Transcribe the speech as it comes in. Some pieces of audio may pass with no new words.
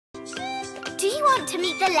Do you want to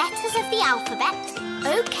meet the letters of the alphabet?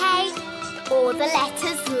 OK. All the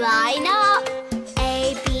letters line up.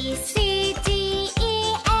 A, B, C, D,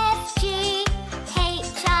 E, F, G,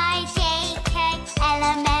 H, I, J, K, L,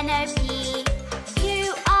 M, N, O, P,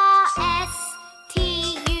 Q, R, S, T,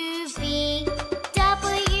 U, V,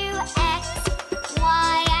 W, X,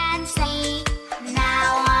 Y, and Z.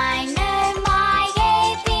 Now I know my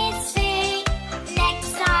ABC.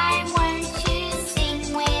 Next time, won't you sing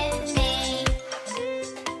with me?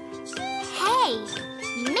 Hey,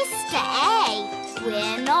 Mr. A,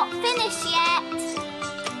 we're not finished yet.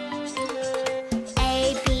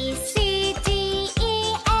 A, B, C, D,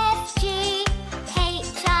 E, F, G,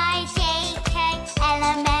 H, I, J, K, L,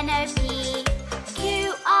 M, N, O, P, Q,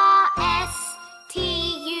 R, S, T,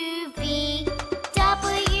 U, V,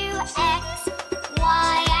 W, X,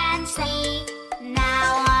 Y, and Z.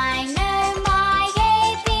 Now I know my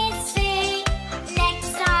ABC.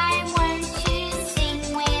 Next time, won't you sing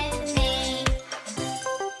with me?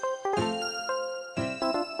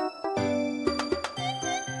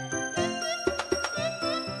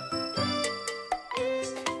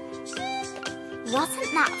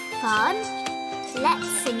 Wasn't that fun? Let's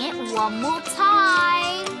sing it one more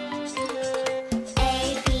time.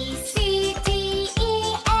 A, B, C, D,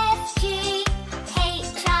 E, F, G,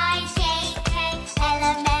 H, I, J, K, L,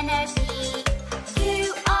 M, N, O, P, Q,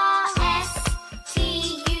 R, S, T,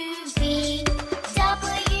 U, V,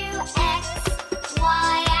 W, X,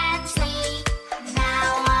 Y, and Z. Now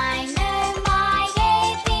I know my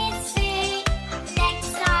ABC.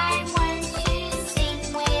 Next time, won't you sing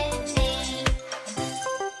with me?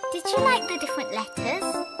 Did you like the different letters?